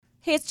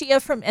Hey, it's Gia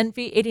from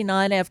NV89.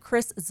 I have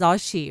Chris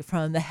Zasche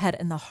from The Head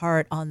and the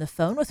Heart on the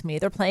phone with me.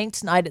 They're playing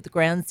tonight at the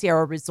Grand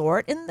Sierra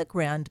Resort in the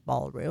Grand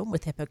Ballroom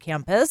with Hippo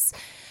Campus.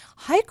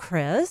 Hi,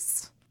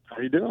 Chris.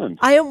 How you doing?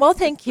 I am well,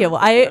 thank you.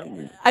 Thanks for having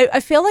me. I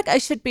feel like I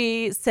should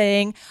be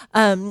saying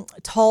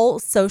tall,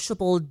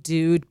 sociable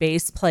dude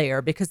bass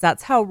player because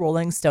that's how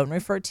Rolling Stone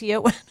referred to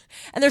you.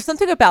 And there's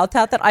something about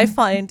that I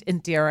find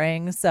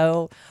endearing.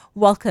 So,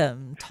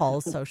 welcome,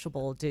 tall,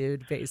 sociable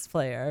dude bass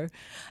player.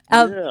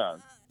 Um, Yeah,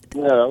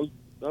 yeah,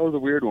 that was a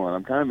weird one.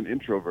 I'm kind of an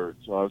introvert,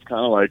 so I was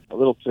kind of like a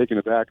little taken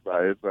aback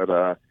by it. But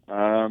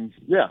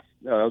yeah,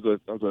 that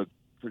was a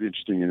pretty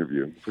interesting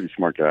interview. Pretty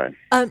smart guy.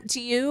 do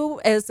you,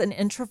 as an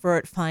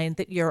introvert, find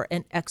that you're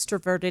an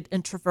extroverted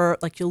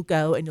introvert? Like you'll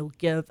go and you'll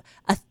give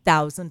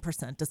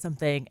 1,000% to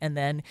something, and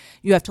then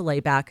you have to lay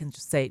back and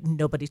just say,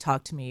 "Nobody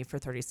talk to me for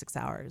 36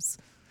 hours."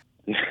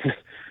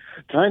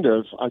 Kind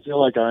of. I feel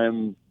like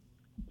I'm,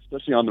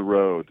 especially on the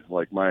road.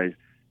 Like my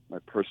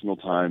personal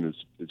time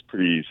is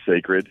pretty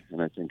sacred, and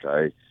I think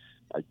I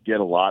get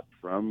a lot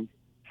from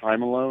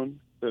time alone.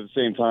 But at the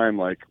same time,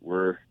 like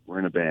we're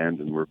in a band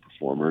and we're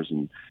performers,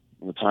 and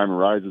when the time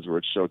arises where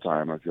it's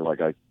showtime, I feel like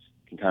I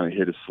can kind of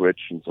hit a switch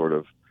and sort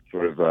of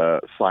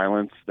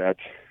silence that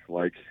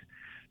like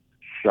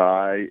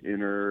shy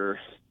inner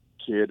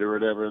kid or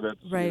whatever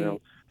that's Right.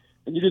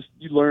 and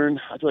you learn.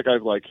 I feel like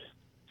I've like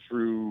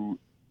through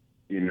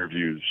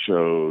interviews,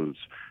 shows,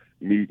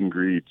 meet and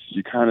greets,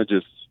 you kind of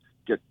just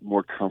get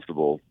more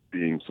comfortable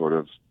being sort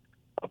of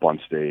up on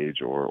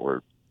stage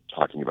or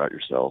talking about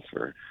yourself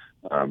or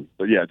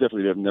but yeah,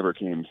 definitely it never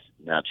came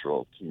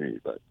natural to me,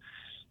 but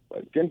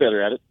getting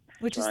better at it,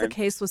 Which is the trying,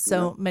 case with you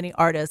know. so many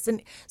artists.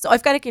 And so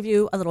I've got to give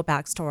you a little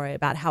backstory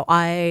about how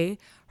I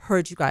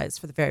heard you guys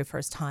for the very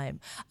first time.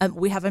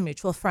 We have a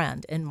mutual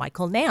friend in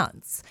Michael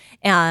Nance.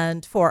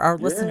 And for our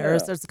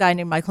listeners, Yeah. there's a guy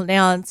named Michael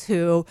Nance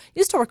who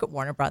used to work at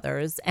Warner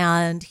Brothers,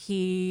 and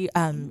he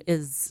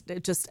is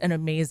just an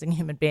amazing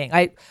human being.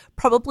 I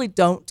probably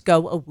don't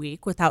go a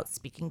week without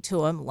speaking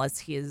to him unless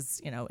he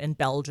is, in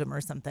Belgium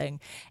or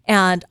something.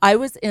 And I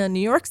was in New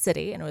York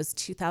City, and it was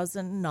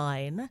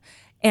 2009,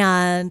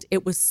 and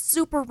it was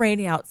super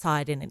rainy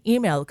outside, and an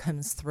email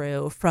comes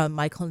through from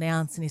Michael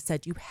Nance, and he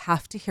said, "You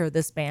have to hear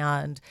this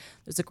band.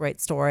 There's a great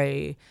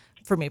story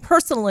for me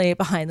personally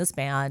behind this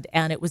band."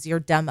 And it was your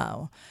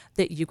demo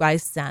that you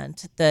guys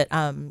sent that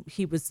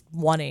he was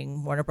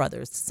wanting Warner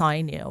Brothers to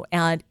sign you.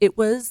 And it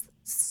was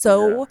Yeah.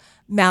 so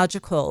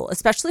magical,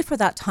 especially for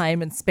that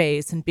time and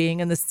space and being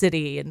in the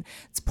city, and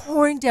it's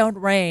pouring down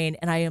rain,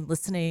 and I am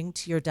listening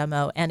to your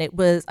demo, and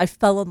I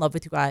fell in love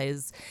with you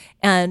guys.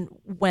 And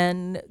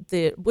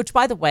which,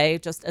 by the way,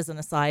 just as an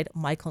aside,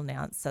 Michael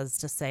Nance says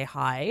to say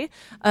hi.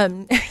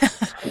 um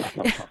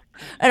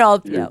and I'll,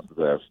 He is the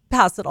best.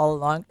 pass it all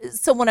along.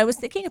 So when I was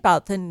thinking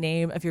about the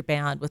name of your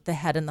band with the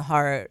head and the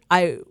heart,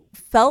 I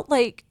felt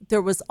like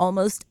there was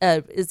almost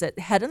is it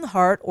head and the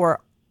heart,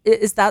 or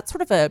is that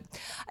sort of I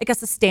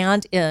guess, a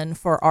stand in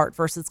for art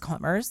versus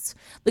commerce?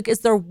 Like, is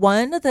there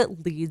one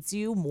that leads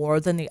you more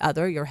than the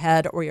other, your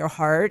head or your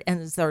heart?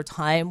 And is there a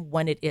time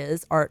when it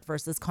is art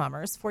versus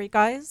commerce for you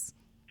guys?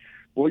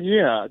 Well,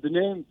 yeah, the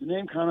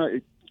name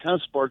kind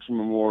of sparked from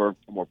a more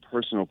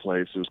personal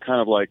place. It was kind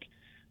of like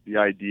the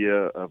idea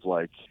of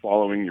like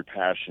following your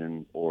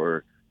passion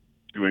or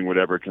doing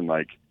whatever can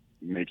like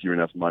make you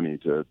enough money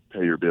to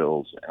pay your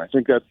bills. And I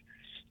think that's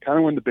kind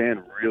of when the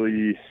band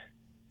really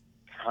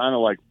kind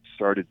of like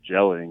started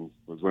gelling,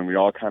 was when we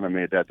all kind of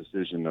made that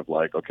decision of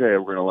like, okay,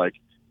 we're gonna like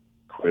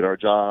quit our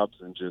jobs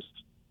and just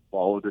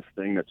follow this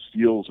thing that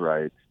feels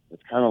right.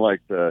 It's kind of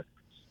like the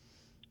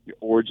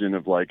origin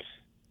of like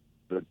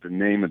the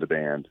name of the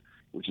band,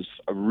 which is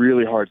a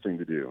really hard thing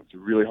to do. It's a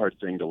really hard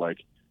thing to like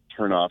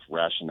turn off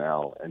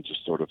rationale and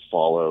just sort of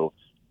follow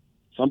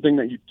something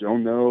that you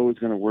don't know is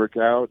going to work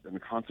out, and the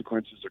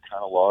consequences are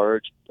kind of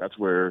large. That's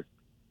where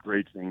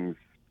great things,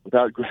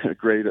 without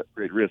great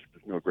risk,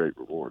 there's no great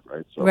reward,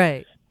 right? So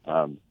Right.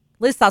 um,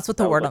 At least that's what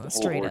the that was word like on the the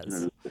whole street origin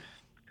is. of it.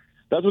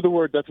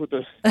 That's what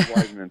the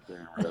wise men say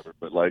or whatever.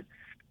 But like,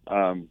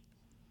 um,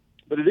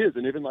 but it is,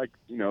 and even like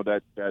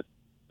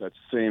that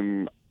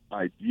same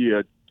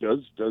idea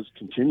does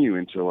continue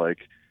into like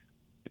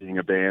being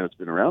a band that's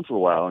been around for a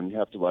while, and you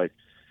have to like,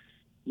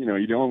 you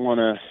don't want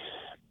to,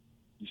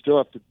 you still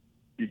have to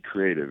be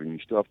creative, and you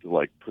still have to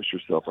like push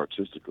yourself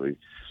artistically.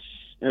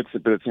 But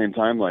at the same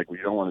time, like we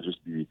don't want to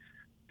just be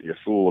a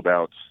fool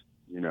about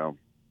you know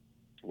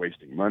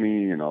wasting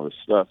money and all this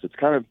stuff. It's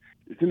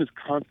in this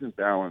constant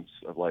balance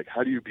of like,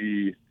 how do you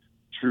be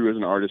true as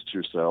an artist to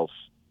yourself,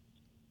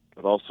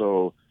 but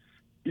also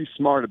be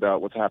smart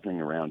about what's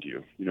happening around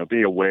you.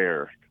 Be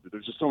aware.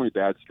 There's just so many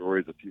bad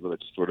stories of people that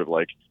just sort of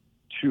like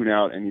tune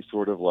out any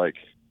sort of like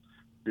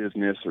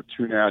business, or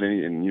tune out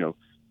any, and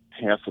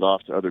pass it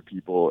off to other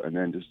people, and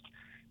then just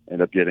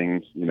end up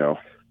getting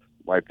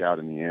wiped out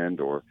in the end,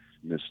 or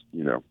miss.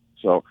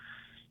 So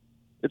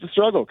it's a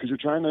struggle, because you're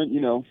trying to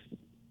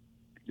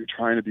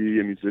be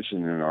a musician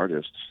and an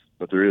artist,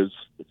 but it's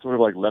sort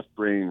of like left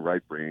brain,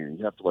 right brain.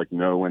 You have to like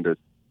know when to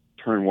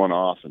turn one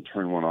off and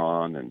turn one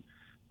on, and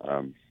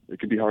it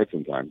can be hard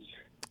sometimes.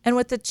 And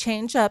with the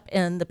change up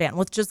in the band,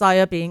 with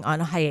Josiah being on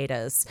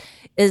hiatus,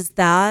 is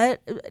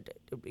that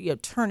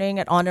turning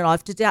it on and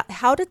off?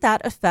 How did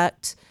that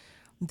affect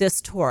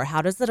this tour?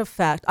 How does it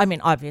affect? I mean,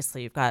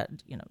 obviously you've got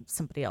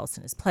somebody else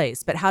in his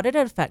place, but how did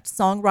it affect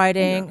Yeah.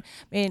 songwriting?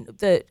 I mean,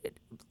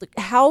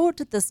 how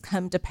did this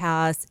come to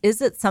pass?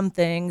 Is it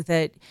something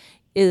that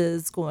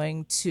is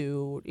going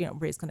to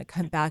Ray's going to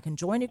come back and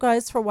join you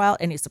guys for a while?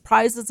 Any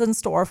surprises in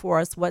store for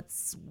us?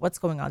 What's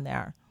going on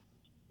there?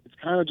 It's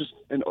kind of just,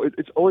 and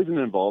it's always an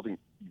evolving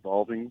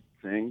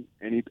thing.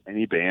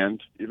 Any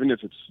band, even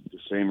if it's the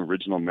same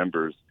original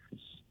members,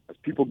 as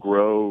people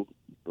grow,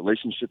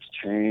 relationships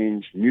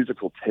change,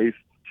 musical tastes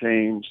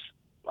change.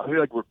 I feel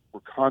like we're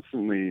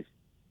constantly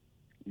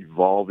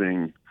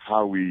evolving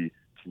how we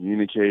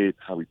communicate,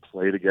 how we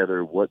play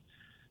together, what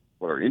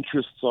our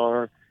interests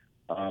are.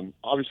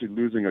 Obviously,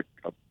 losing a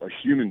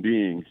human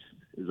being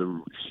is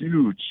a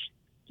huge,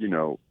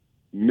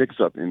 mix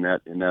up in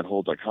that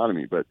whole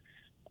dichotomy. But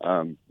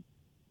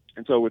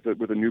and so with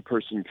a new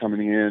person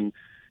coming in,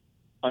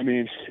 I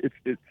mean,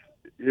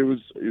 it was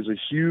a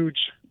huge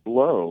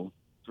blow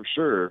for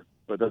sure.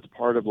 But that's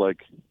part of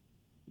like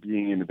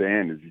being in the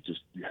band is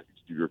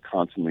you're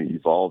constantly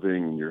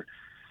evolving,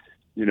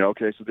 and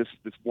okay, so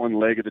this one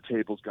leg of the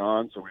table's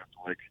gone, so we have to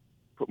like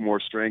put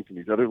more strength in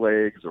these other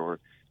legs, or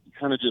you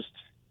kind of just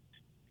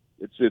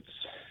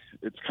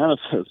it's kind of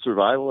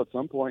survival at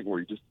some point where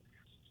you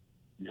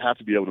have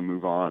to be able to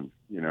move on.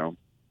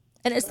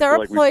 And is I there feel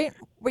a like point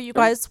where you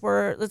guys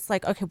were, it's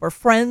like, okay, we're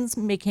friends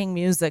making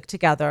music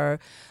together,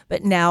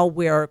 but now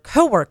we're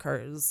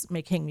coworkers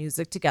making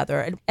music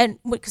together? And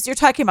because you're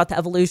talking about the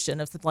evolution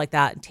of something like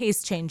that and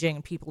taste changing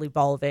and people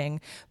evolving,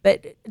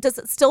 but does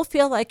it still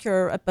feel like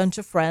you're a bunch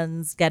of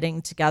friends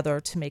getting together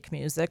to make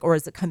music, or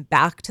has it come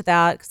back to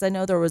that? Because I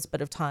know there was a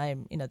bit of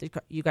time,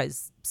 that you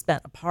guys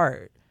spent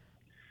apart.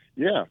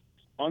 yeah,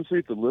 honestly,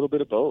 it's a little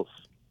bit of both.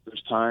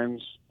 There's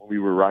times when we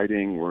were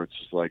writing where it's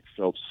just like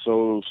felt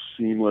so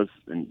seamless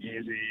and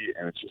easy,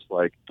 and it's just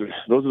like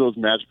those are those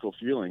magical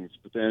feelings.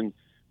 But then,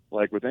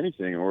 like with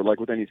anything, or like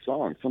with any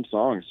song, some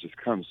songs just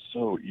come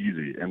so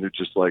easy, and they're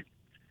just like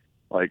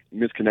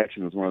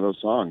Misconnection was one of those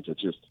songs that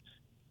just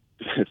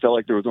it felt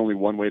like there was only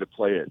one way to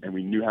play it, and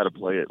we knew how to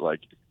play it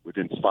like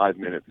within 5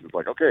 minutes. It was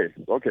like, okay,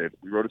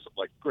 we wrote it,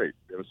 like, great,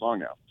 we have a song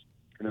now.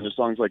 And then there's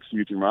songs like See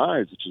You Through My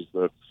Eyes, which is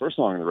the first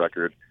song on the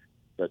record,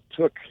 that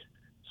took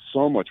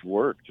so much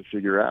work to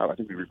figure out. I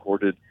think we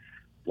recorded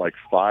like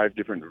 5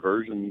 different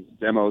versions,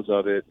 demos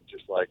of it,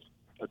 just like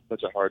had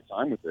such a hard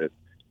time with it.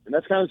 And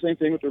that's kind of the same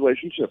thing with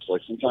relationships.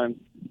 Like sometimes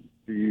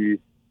the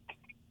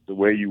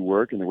way you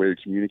work and the way you're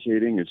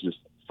communicating is just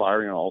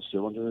firing on all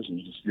cylinders, and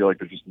you just feel like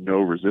there's just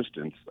no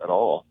resistance at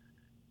all.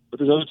 But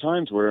there's other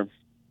times where,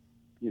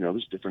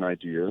 there's different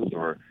ideas,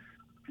 or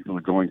people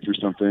are going through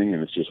something,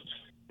 and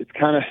it's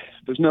kind of,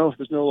 there's no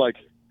like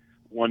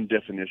one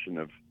definition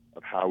of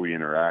how we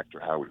interact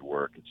or how we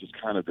work. It's just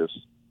kind of this,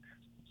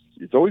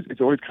 it's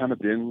always kind of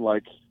been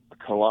like a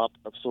co-op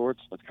of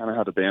sorts. That's kind of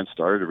how the band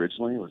started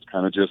originally. It was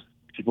kind of just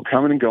people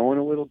coming and going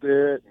a little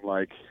bit, and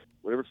like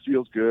whatever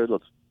feels good,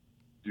 let's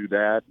do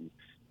that. And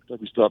I feel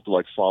like we still have to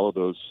like follow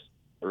those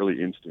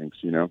early instincts.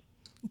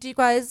 Do you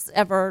guys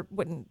ever,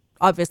 when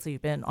obviously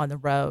you've been on the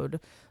road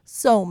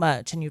so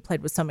much and you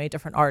played with so many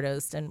different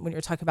artists, and when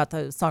you're talking about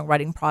the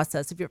songwriting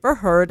process, have you ever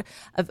heard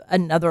of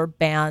another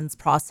band's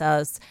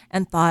process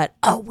and thought,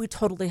 oh, we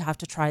totally have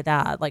to try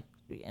that? Like,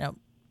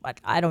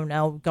 I don't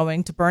know,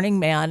 going to Burning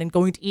Man and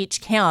going to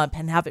each camp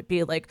and have it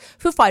be like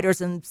Foo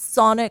Fighters and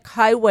Sonic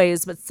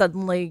Highways, but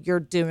suddenly you're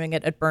doing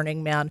it at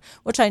Burning Man,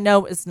 which I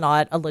know is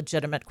not a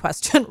legitimate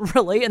question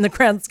really in the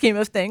grand scheme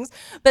of things.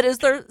 But is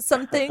there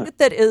something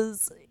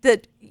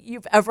that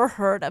you've ever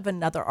heard of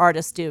another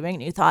artist doing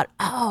and you thought,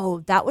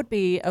 oh, that would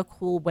be a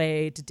cool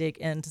way to dig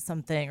into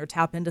something or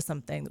tap into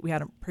something that we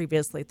hadn't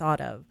previously thought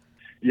of?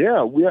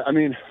 Yeah, I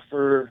mean,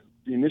 for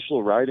the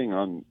initial writing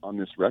on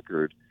this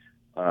record,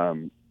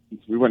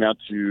 we went out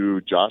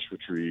to Joshua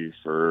Tree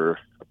for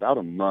about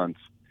a month,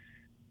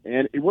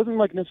 and it wasn't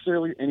like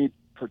necessarily any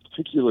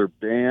particular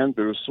band.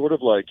 There was sort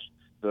of like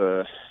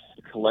the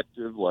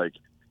collective like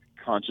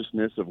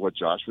consciousness of what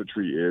Joshua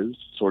Tree is,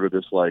 sort of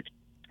this like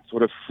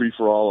sort of free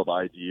for all of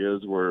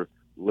ideas where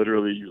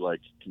literally you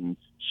like can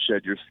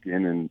shed your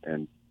skin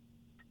and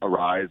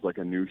arise like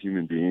a new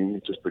human being.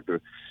 It's just like the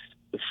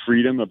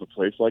freedom of a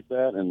place like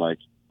that, and like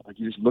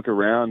you just look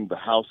around the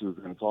houses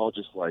and it's all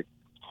just like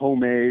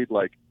homemade,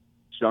 like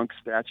junk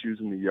statues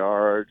in the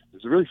yard.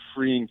 There's a really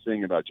freeing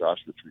thing about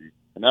Joshua Tree,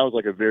 and that was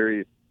like a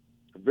very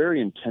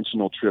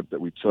intentional trip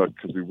that we took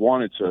because we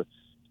wanted to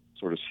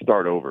sort of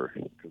start over,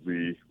 because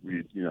we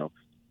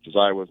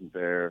Josiah wasn't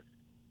there,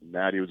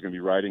 Maddie was going to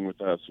be riding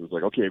with us. It was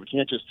like, okay, we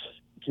can't just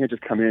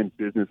come in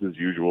business as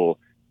usual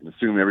and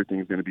assume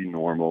everything's going to be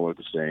normal or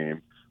the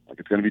same. Like,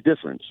 it's going to be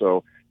different.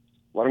 So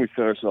why don't we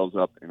set ourselves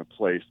up in a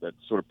place that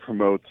sort of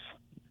promotes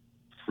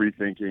free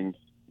thinking,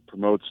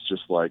 promotes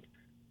just like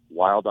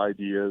wild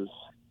ideas.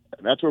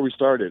 And that's where we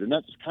started. And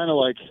that's kind of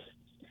like,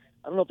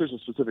 I don't know if there's a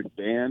specific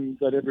band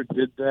that ever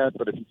did that,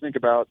 but if you think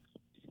about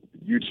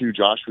U2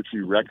 Joshua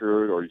Tree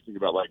record, or you think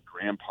about like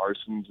Graham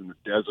Parsons in the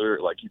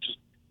desert, like it just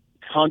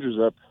conjures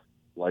up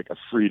like a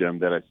freedom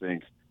that I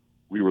think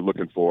we were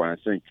looking for, and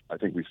I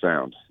think we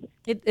found.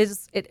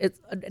 It's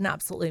an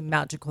absolutely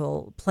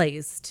magical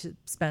place to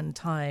spend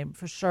time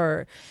for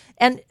sure.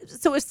 And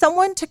so if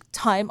someone took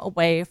time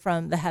away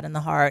from the head and the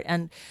heart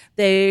and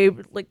they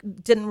like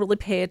didn't really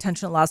pay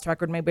attention to the last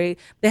record, maybe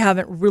they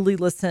haven't really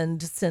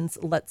listened since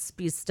Let's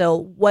Be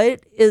Still,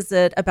 what is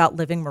it about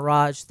Living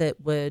Mirage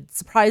that would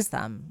surprise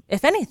them?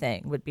 If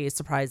anything would be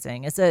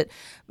surprising? Is it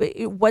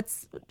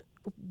what's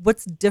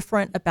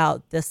different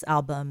about this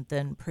album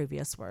than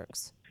previous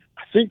works?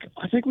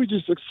 I think we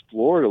just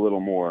explored a little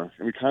more,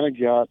 and we kind of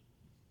got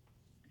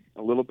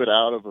a little bit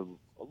out of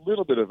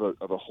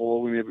a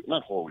hole. We maybe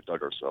not hole we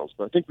dug ourselves,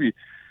 but I think we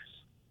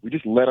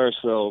just let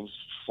ourselves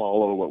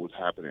follow what was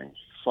happening,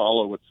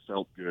 follow what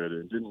felt good,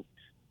 and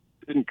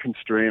didn't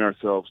constrain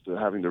ourselves to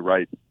having to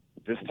write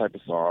this type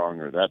of song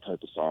or that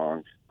type of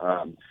song.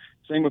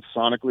 Same with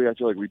sonically. I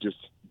feel like we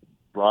just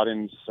brought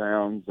in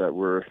sounds that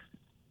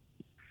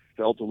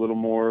felt a little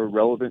more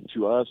relevant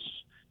to us,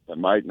 that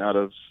might not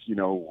have,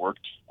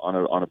 worked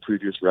on a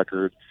previous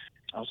record.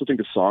 I also think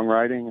the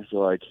songwriting, I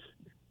feel like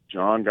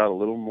John got a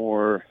little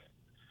more.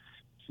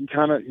 He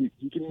knows it.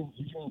 He can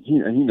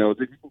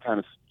kind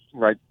of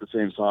write the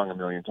same song a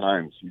million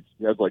times. He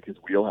has like his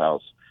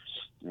wheelhouse.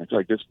 And I feel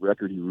like this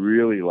record, he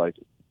really like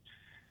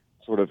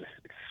sort of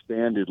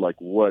expanded like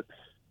what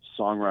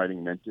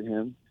songwriting meant to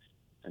him,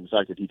 and the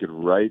fact that he could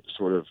write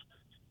sort of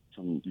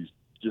from these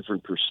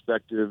different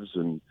perspectives.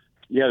 And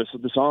yeah, so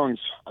the songs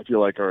I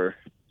feel like are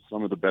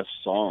some of the best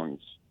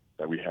songs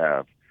that we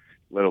have,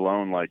 let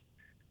alone like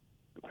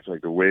I feel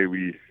like the way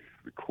we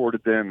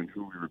recorded them and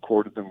who we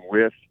recorded them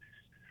with.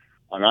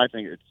 And I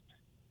think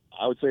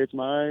I would say it's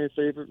my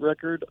favorite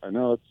record. I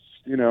know it's,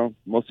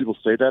 most people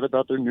say that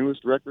about their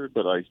newest record,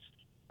 but I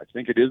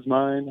think it is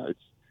mine.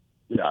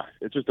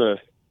 It's just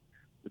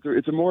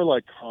it's a more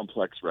like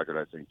complex record,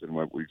 I think, than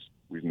what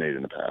we've made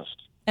in the past.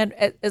 And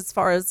as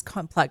far as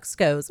complex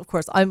goes, of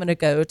course, I'm going to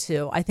go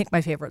to, I think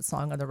my favorite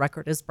song on the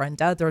record is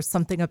Brenda. There's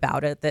something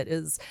about it that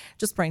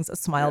just brings a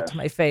smile to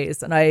my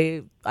face. And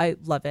I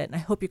love it. And I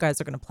hope you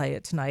guys are going to play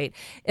it tonight.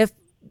 If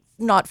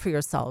not for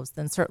yourselves,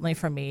 then certainly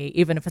for me,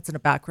 even if it's in a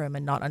back room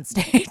and not on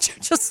stage,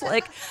 just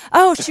like,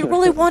 oh, she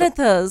really wanted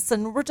this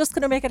and we're just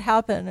going to make it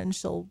happen and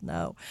she'll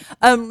know.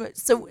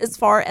 So as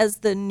far as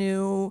the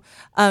new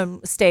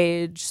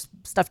stage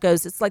stuff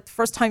goes, it's like the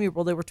first time you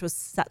really worked with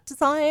set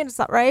design. Is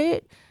that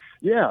right?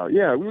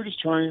 Yeah. We were just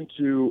trying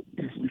to.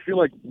 We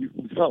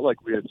felt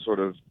like we had sort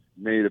of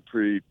made a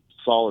pretty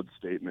solid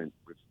statement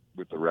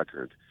with the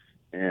record,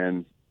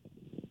 and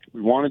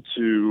we wanted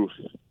to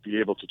be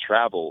able to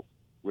travel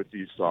with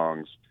these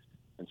songs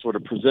and sort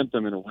of present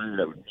them in a way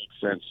that would make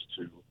sense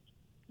to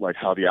like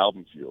how the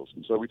album feels.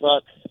 And so we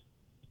thought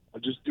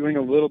of just doing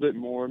a little bit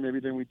more maybe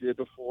than we did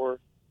before,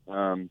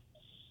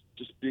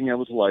 just being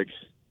able to like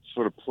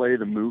sort of play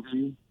the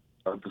movie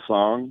of the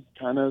song,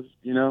 kind of,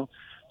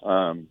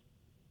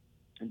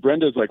 And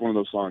Brenda's like one of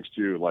those songs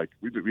too. Like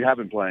we have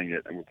been playing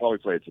it, and we'll probably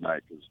play it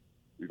tonight because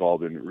we've all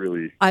been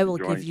really. I will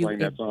give you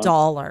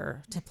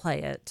 $1 to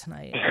play it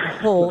tonight. A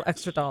whole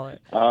extra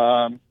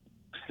 $1.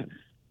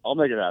 I'll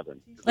make it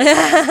happen.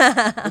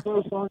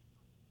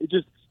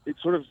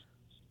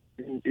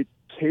 It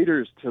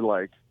caters to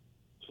like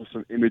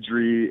some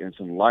imagery and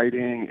some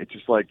lighting. It's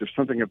just like there's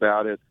something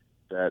about it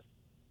that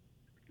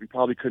we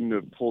probably couldn't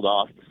have pulled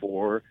off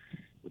before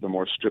with a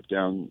more stripped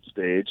down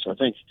stage. So I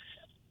think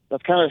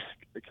that kind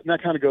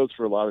of goes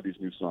for a lot of these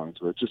new songs,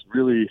 where it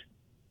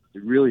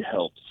really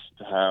helps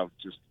to have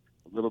just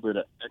a little bit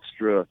of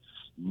extra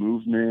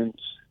movement,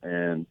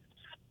 and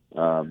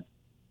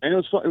it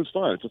was fun. It was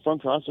fun. It's a fun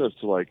process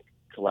to like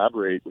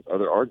collaborate with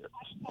other artists,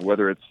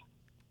 whether it's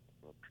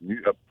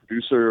a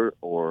producer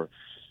or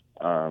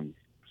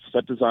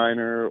set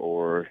designer,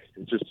 or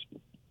just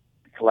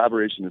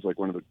collaboration is like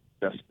one of the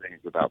best things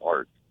about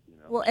art.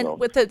 Well, and so,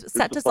 with the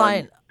set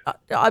design,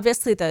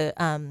 obviously the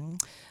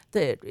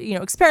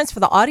experience for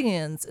the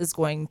audience is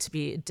going to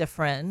be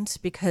different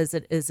because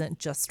it isn't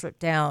just stripped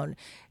down.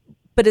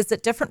 But is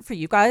it different for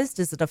you guys?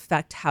 Does it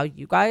affect how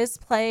you guys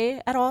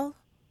play at all?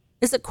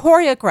 Is it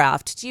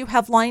choreographed? Do you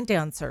have line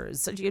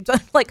dancers? Do you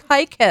have like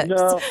high kicks?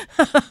 No.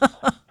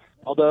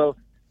 Although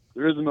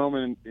there is a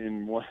moment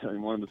in one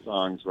of the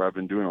songs where I've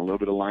been doing a little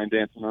bit of line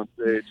dancing on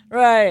stage,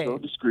 right? So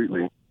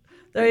discreetly.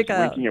 There you go.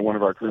 Winking at one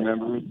of our crew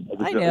members.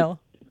 I know.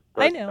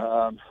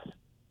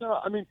 No,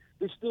 I mean,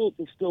 there's still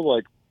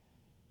like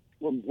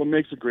what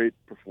makes a great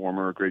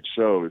performer, a great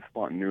show, is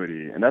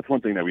spontaneity, and that's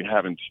one thing that we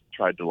haven't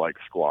tried to like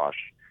squash.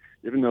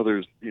 Even though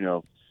there's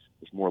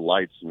more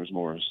lights and there's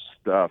more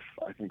stuff,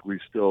 I think we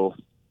still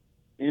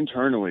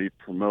internally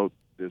promote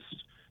this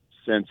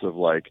sense of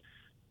like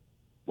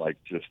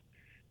just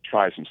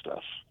try some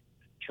stuff,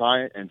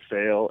 try and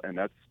fail, and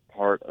that's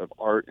part of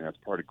art and that's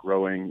part of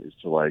growing, is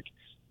to like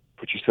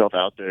put yourself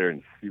out there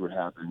and see what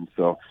happens.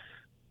 So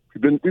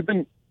we've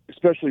been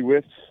especially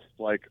with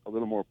like a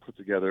little more put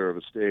together of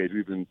a stage,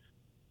 we've been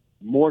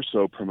more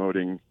so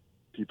promoting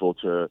people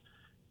to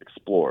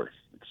explore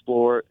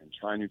and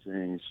try new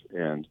things,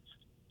 and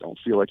don't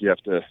feel like you have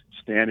to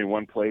stand in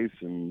one place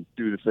and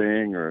do the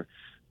thing. Or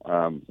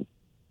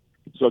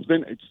so it's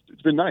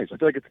been nice. I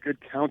feel like it's a good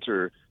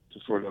counter to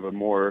sort of a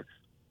more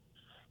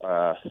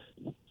I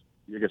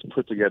guess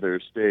put together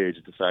stage.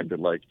 The fact that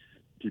like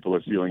people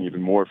are feeling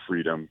even more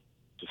freedom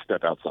to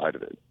step outside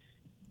of it.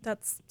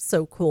 That's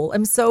so cool.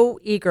 I'm so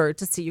eager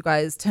to see you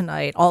guys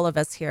tonight, all of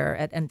us here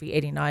at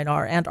NV89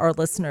 are, and our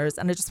listeners.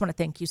 And I just want to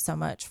thank you so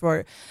much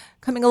for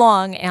coming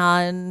along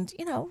and,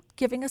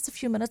 giving us a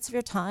few minutes of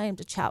your time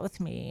to chat with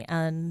me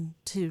and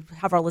to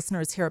have our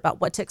listeners hear about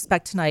what to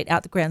expect tonight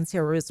at the Grand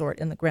Sierra Resort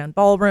in the Grand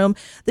Ballroom.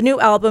 The new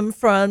album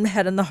from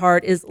Head and the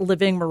Heart is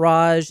Living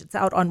Mirage. It's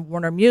out on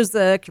Warner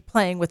Music. You're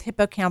playing with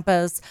Hippo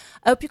Campus.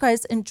 I hope you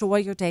guys enjoy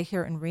your day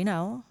here in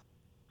Reno.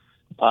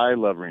 I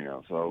love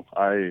Reno, so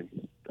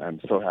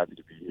I'm so happy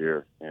to be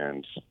here,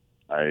 and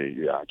I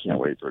can't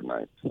wait for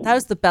tonight. That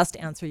was the best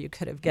answer you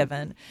could have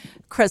given.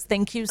 Chris,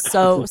 thank you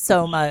so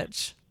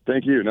much.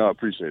 Thank you. No, I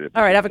appreciate it.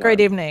 All right, have a great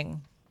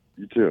evening.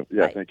 You too.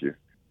 Yeah, Bye. Thank you.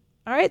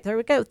 All right, there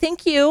we go.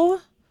 Thank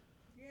you.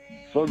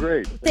 So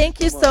great. Thank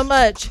you so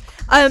much.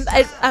 You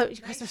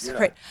guys are so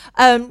great.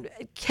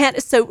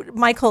 So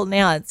Michael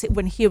Nance,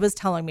 when he was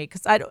telling me,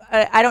 because I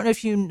don't know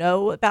if you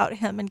know about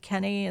him and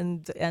Kenny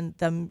and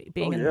them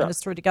being in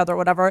ministry together or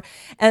whatever,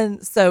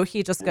 and so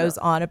he just goes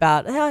on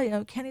about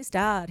Kenny's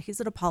dad. He's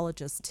an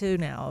apologist too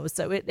now.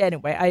 So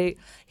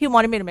he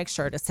wanted me to make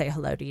sure to say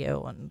hello to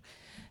you and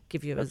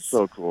give you That's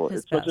so cool.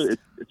 It's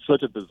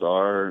such a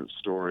bizarre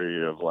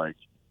story of like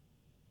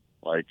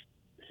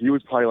he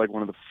was probably like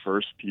one of the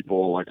first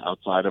people like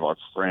outside of our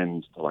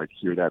friends to like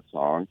hear that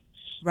song.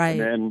 Right.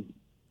 And then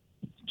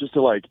just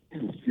to like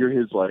hear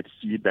his like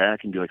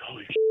feedback and be like,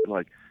 holy shit,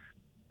 like,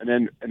 and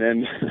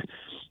then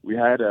we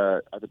had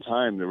at the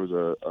time there was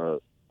a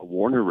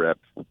Warner rep,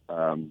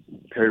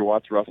 Perry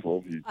Watts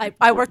Russell.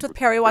 I worked with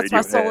Perry Watts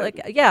Russell.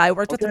 I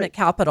worked with him at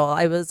Capitol.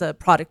 I was a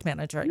product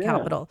manager at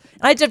Capitol.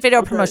 And I did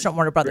video promotion at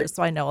Warner Brothers,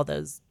 so I know all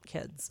those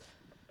kids.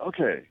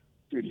 Okay.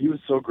 Dude, he was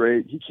so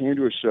great. He came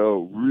to a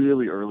show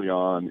really early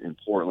on in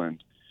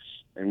Portland,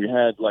 and we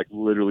had like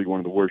literally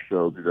one of the worst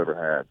shows we've ever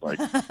had. Like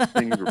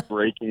things were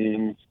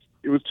breaking.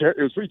 It was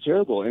pretty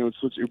terrible, and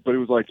but it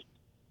was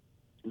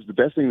the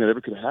best thing that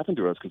ever could have happened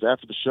to us. Because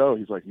after the show,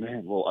 he's like,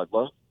 "Man, well,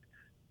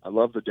 I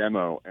love the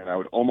demo, and I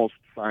would almost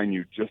sign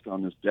you just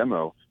on this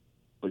demo,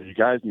 but you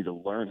guys need to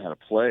learn how to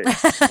play. You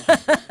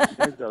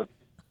guys gotta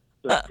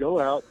go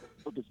out,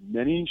 book as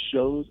many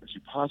shows as you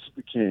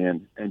possibly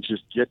can, and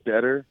just get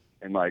better.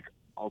 And like,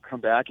 I'll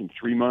come back in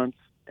 3 months,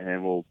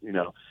 and we'll,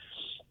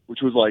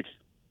 which was like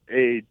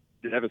A,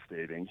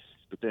 devastating,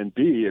 but then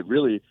B,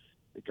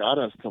 it got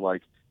us to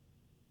like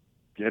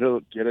get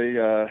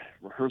a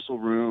rehearsal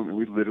room, and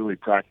we literally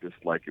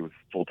practiced like it was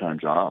a full-time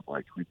job.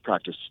 Like we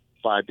practiced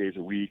 5 days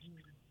a week,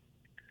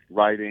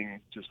 writing,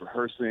 just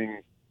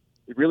rehearsing.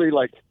 It really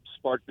like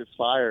sparked this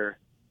fire,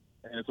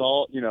 and it's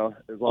all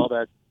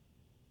that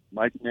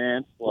Mike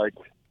Nance, like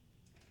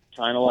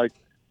trying to like,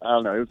 I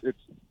don't know,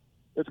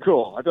 it's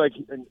cool. I feel like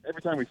and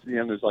every time we see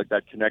him, there's like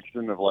that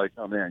connection of like,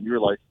 oh man, you're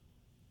like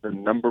the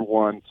number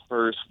one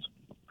first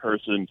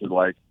person to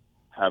like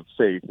have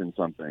faith in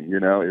something.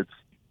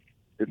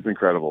 It's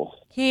incredible.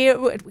 He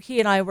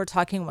and I were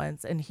talking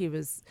once, and he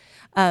was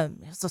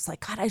just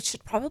like, God, I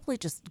should probably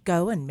just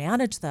go and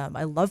manage them.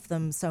 I love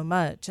them so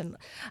much. And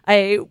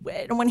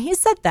when he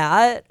said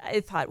that, I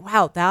thought,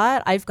 wow,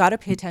 I've got to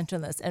pay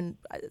attention to this. And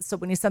so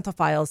when he sent the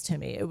files to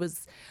me, it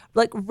was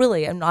like,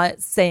 really, I'm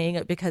not saying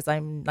it because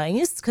I'm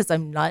nice, because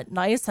I'm not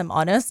nice. I'm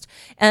honest.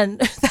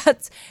 And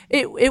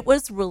it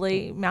was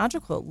really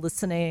magical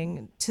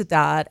listening to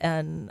that.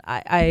 And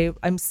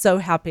I'm so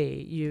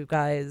happy you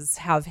guys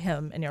have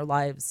him in your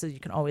lives, so you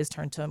can always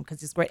turn to him because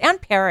he's great.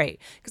 And Perry,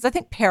 because I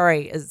think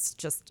Perry is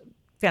just a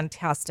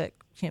fantastic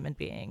human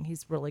being.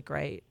 He's really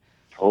great.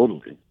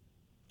 Totally.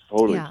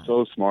 Yeah.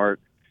 So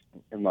smart.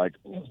 And like,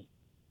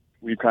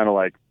 we've kind of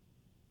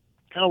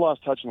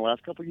lost touch in the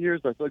last couple of years,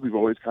 but I feel like we've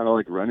always kind of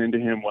like run into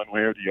him one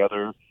way or the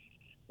other.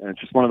 And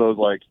it's just one of those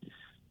like,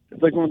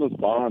 it's like one of those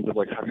bonds of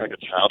like having like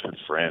a childhood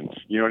friend.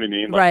 You know what I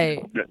mean?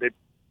 Like, right.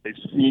 They've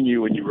seen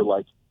you when you were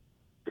like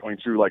going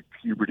through like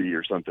puberty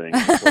or something.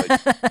 It's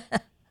like,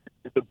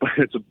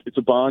 it's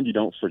a bond you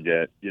don't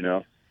forget,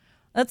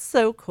 That's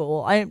so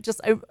cool. I'm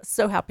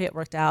so happy it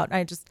worked out.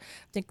 I just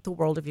think the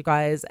world of you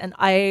guys. And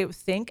I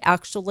think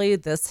actually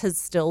this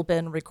has still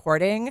been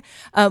recording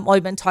while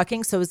we've been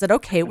talking. So is it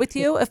okay with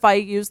you if I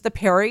use the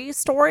Perry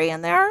story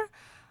in there?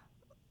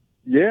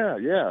 Yeah.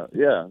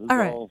 All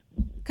right.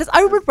 Because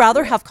I would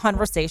rather have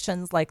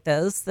conversations like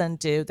this than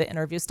do the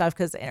interview stuff,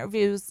 because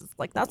interviews,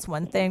 like, that's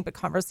one thing, but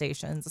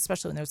conversations,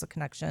 especially when there's a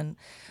connection,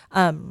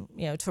 to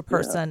a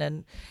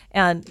person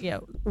and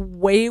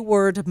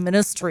wayward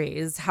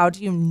ministries, how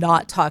do you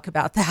not talk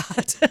about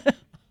that?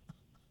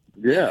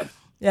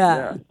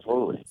 Yeah,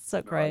 totally.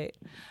 So great.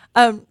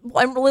 I'm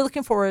really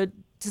looking forward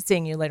to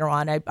seeing you later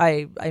on.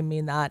 I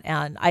mean that.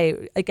 And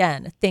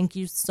again, thank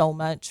you so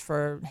much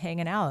for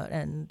hanging out,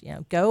 and,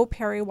 go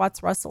Perry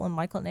Watts Russell and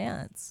Michael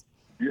Nance.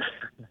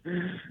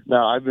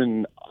 No,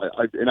 and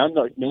I'm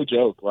like, no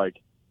joke. Like,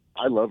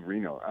 I love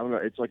Reno. I don't know.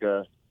 It's like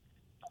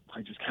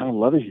I just kind of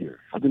love it here.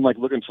 I've been like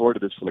looking forward to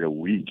this for like a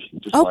week.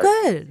 Just Oh, like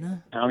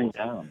good. counting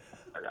down.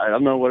 I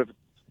don't know what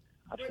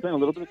I've spent a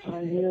little bit of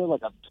time here.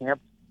 Like I've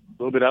camped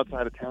a little bit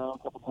outside of town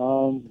a couple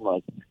times.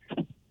 Like,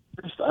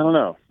 I don't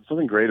know. There's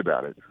something great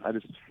about it.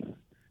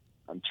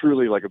 I'm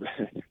truly like,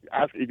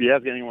 if you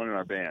ask anyone in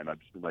our band, I've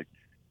just been like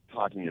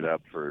talking it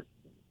up for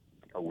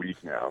a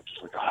week now.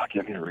 Just like,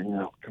 get me to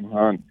Reno. Come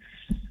on.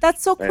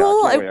 That's so Man,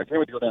 cool. I can't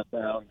wait to go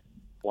downtown,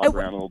 walk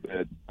around a little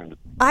bit.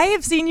 I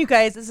have seen you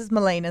guys. This is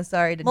Milena.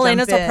 Sorry to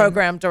Melena's jump a in.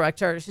 program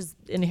director. She's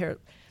in here.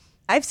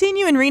 I've seen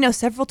you in Reno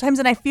several times,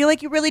 and I feel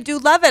like you really do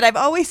love it. I've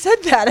always said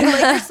that. I'm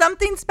like, there's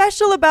something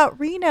special about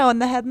Reno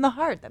and the head and the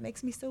heart that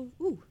makes me so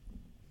ooh.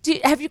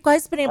 Have you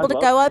guys been able to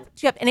go up? Do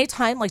you have any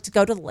time like to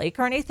go to the lake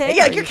or anything?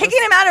 Yeah, Or you're kicking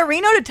him out of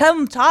Reno to tell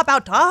him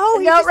about Tahoe?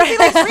 He No, just said he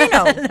likes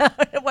Reno. No,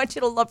 I want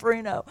you to love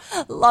Reno.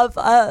 Love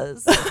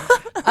us.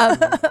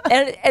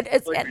 And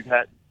it's Like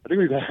I think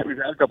we've had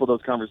a couple of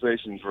those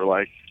conversations where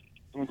like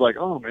someone's like,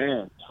 "Oh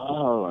man,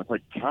 Tahoe." It's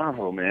like,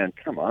 "Tahoe, man,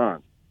 come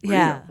on." Reno,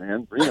 Yeah.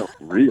 man, Reno's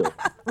real.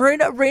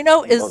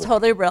 Reno is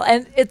totally real,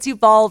 and it's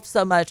evolved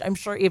so much. I'm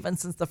sure even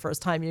since the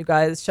first time you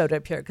guys showed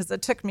up here, because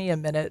it took me a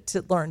minute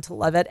to learn to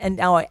love it, and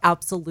now I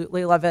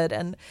absolutely love it.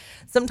 And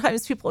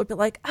sometimes people would be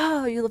like,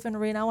 "Oh, you live in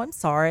Reno? I'm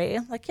sorry."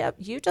 I'm like, "Yeah,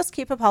 you just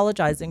keep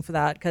apologizing for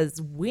that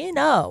because we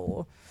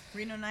know."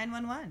 Reno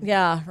 911.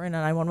 Yeah, Reno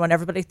 911.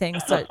 Everybody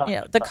thinks that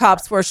the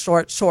cops wear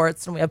short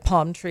shorts and we have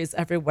palm trees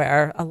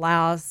everywhere.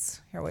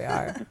 Alas, here we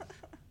are.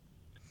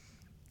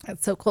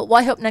 That's so cool. Well,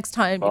 I hope next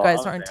time you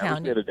guys are in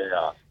town, Get a day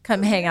off.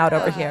 come hang out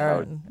over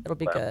here, and it'll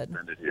be Glad we good.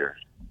 spend it here.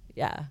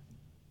 Yeah,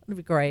 it'll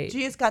be great.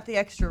 Gia's got the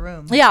extra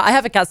room. Yeah, I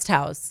have a guest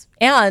house,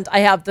 and I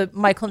have the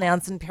Michael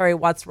Nansen, Perry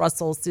Watts,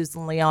 Russell,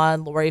 Susan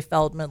Leon, Lori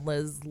Feldman,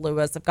 Liz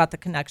Lewis. I've got the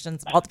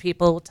connections of all the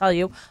people who will tell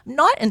you I'm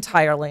not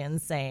entirely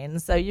insane.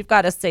 So you've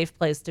got a safe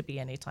place to be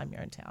anytime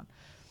you're in town.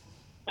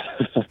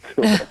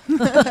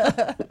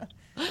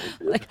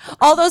 Like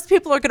all those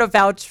people are going to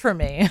vouch for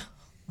me.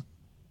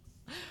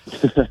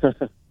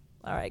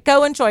 All right,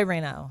 go enjoy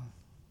Reno.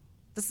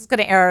 This is going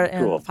to air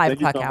in Cool. 5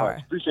 Thank you o'clock so hour.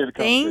 much. Appreciate the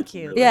Thank conversation,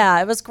 you. really.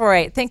 Yeah, it was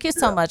great. Thank you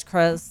so much,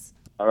 Chris.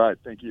 All right.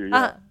 Thank you.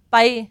 Yeah.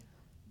 Bye.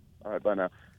 All right. Bye now.